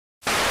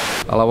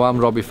Hello, I'm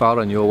Robbie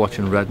Fowler and you're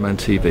watching Redmen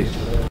TV.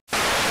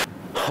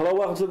 Hello,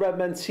 welcome to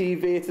Redmen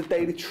TV. It's a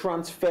daily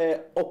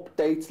transfer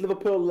update.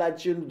 Liverpool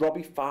legend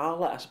Robbie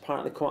Fowler has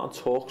apparently come out on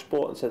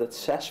TalkSport and said that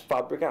Cesc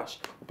Fabregas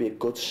would be a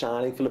good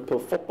signing for Liverpool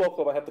Football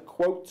Club. I have the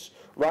quotes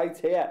right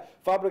here.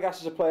 Fabregas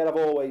is a player I've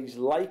always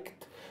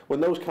liked. When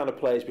those kind of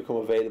players become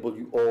available,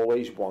 you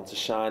always want to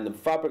sign them.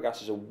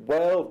 Fabregas is a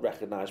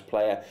world-recognised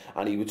player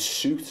and he would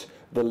suit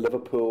the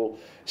Liverpool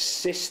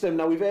system.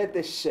 Now, we've heard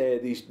this,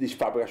 these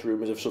Fabregas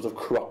rumours have sort of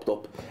cropped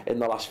up in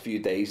the last few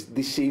days.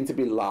 They seem to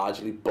be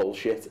largely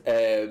bullshit.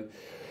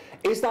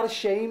 Is that a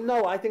shame?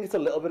 No, I think it's a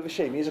little bit of a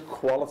shame. He's a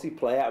quality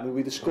player. I mean,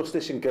 we discussed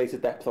this in greater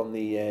depth on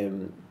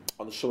the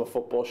summer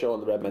football show on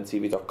the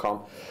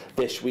redmentv.com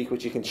this week,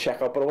 which you can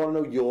check out. But I want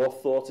to know your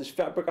thoughts. Is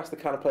Fabregas the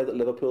kind of player that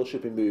Liverpool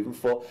should be moving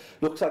for?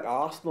 Looks like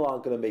Arsenal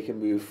aren't going to make a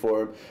move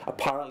for him.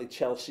 Apparently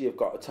Chelsea have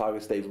got a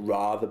target they'd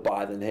rather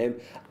buy than him.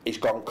 He's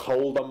gone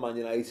cold on Man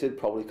United,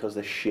 probably because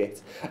they're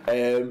shit.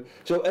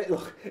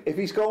 Look, if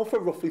he's going for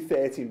roughly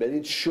 30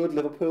 million, should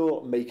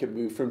Liverpool make a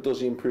move for him?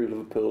 Does he improve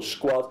Liverpool's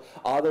squad?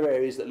 Are there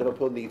areas that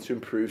Liverpool need to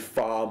improve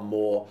far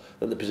more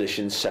than the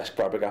positions Cesc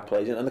Fabregas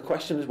plays in? And the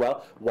question as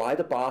well, why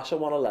do Barca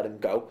want to let him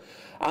go?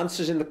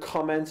 Answers in the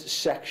comments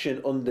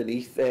section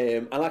underneath.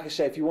 And like I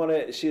say, if you want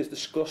to see us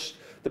discuss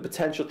the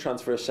potential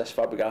transfer of Cesc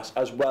Fabregas,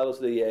 as well as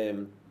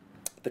the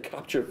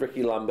capture of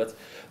Ricky Lambert,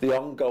 the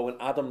ongoing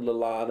Adam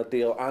Lallana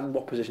deal, and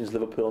what positions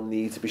Liverpool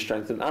need to be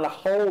strengthened, and a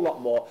whole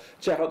lot more,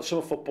 check out the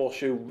Summer Football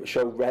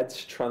Show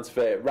Reds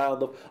Transfer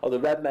Roundup on the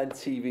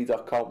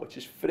redmentv.com, which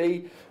is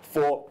free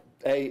for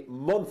a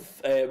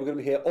month. We're going to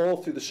be here all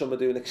through the summer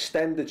doing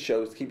extended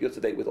shows to keep you up to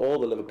date with all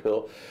the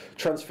Liverpool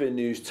transfer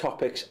news,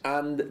 topics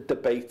and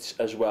debates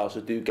as well, so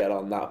do get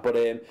on that. But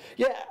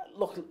yeah,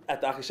 look,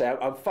 like I say,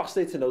 I'm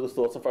fascinated to know the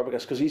thoughts on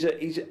Fabregas, because he's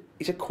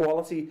a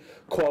quality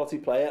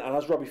player, and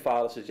as Robbie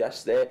Fowler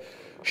suggests there,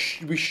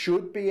 we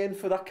should be in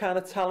for that kind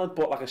of talent.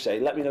 But like I say,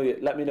 let me know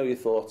your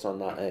thoughts on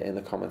that in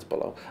the comments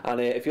below. And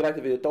if you like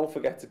the video, don't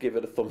forget to give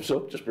it a thumbs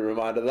up. Just be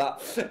reminded of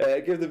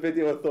that. Give the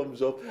video a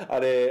thumbs up,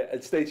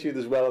 and stay tuned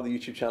as well on the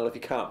YouTube channel if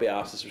you can't be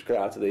asked to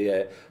subscribe to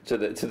the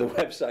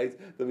website.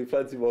 There'll be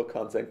plenty more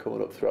content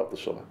coming up throughout the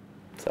summer.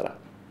 Ta-da.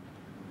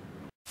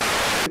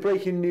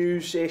 Breaking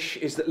news-ish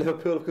is that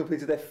Liverpool have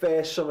completed their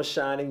first summer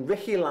signing,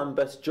 Ricky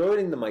Lambert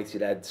joining the mighty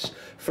Reds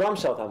from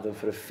Southampton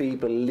for a fee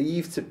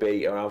believed to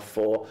be around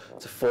 £4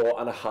 to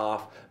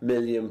 £4.5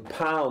 million.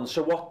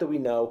 So what do we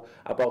know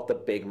about the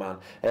big man?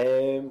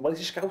 Well,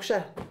 he's a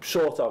Scouser,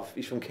 sort of.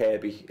 He's from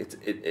Kirby.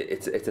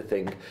 It's a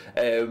thing.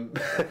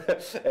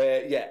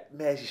 Yeah,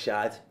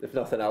 Merseyside, if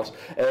nothing else.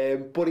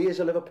 But he is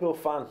a Liverpool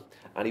fan,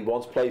 and he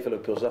wants to play for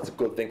Liverpool, so that's a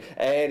good thing.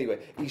 Anyway,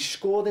 he's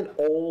scored in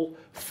all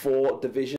 4 divisions